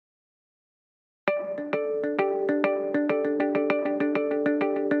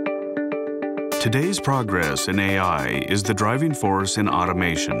Today's progress in AI is the driving force in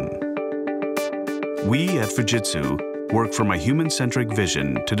automation. We at Fujitsu work from a human-centric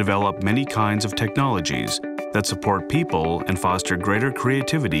vision to develop many kinds of technologies that support people and foster greater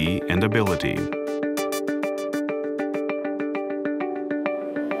creativity and ability.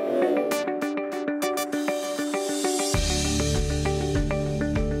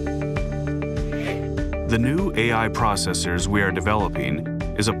 The new AI processors we are developing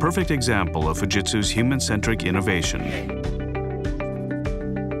is a perfect example of Fujitsu's human-centric innovation.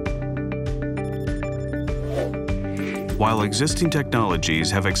 While existing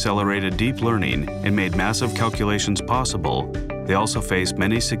technologies have accelerated deep learning and made massive calculations possible, they also face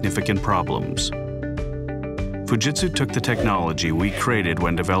many significant problems. Fujitsu took the technology we created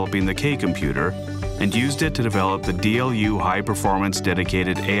when developing the K-computer and used it to develop the DLU high-performance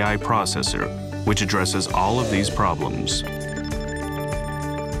dedicated AI processor, which addresses all of these problems.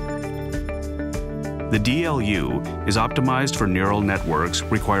 The DLU is optimized for neural networks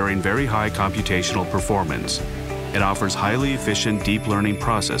requiring very high computational performance. It offers highly efficient deep learning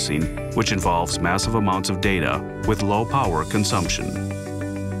processing, which involves massive amounts of data with low power consumption.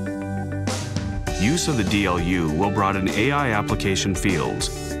 Use of the DLU will broaden AI application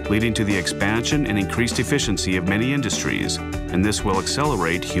fields, leading to the expansion and increased efficiency of many industries, and this will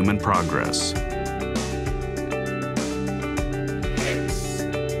accelerate human progress.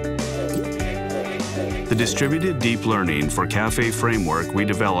 The distributed deep learning for Caffe framework we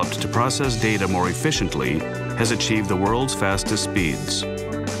developed to process data more efficiently has achieved the world's fastest speeds.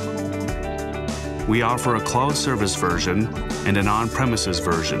 We offer a cloud service version and an on-premises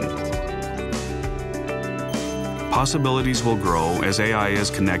version. Possibilities will grow as AI is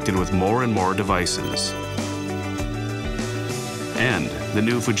connected with more and more devices. And the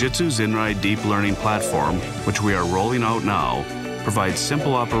new Fujitsu Zinrai deep learning platform, which we are rolling out now, provides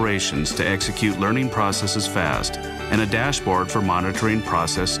simple operations to execute learning processes fast and a dashboard for monitoring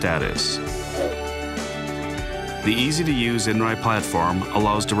process status. The easy-to-use Zinrai platform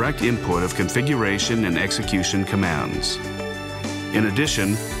allows direct input of configuration and execution commands. In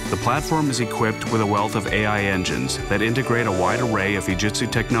addition, the platform is equipped with a wealth of AI engines that integrate a wide array of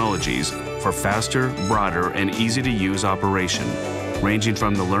Fujitsu technologies for faster, broader, and easy-to-use operation, ranging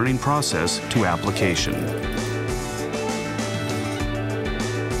from the learning process to application.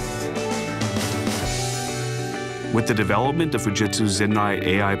 With the development of Fujitsu's Zinrai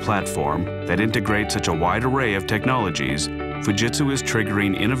AI platform that integrates such a wide array of technologies, Fujitsu is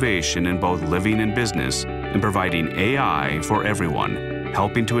triggering innovation in both living and business and providing AI for everyone,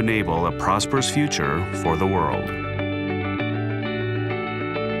 helping to enable a prosperous future for the world.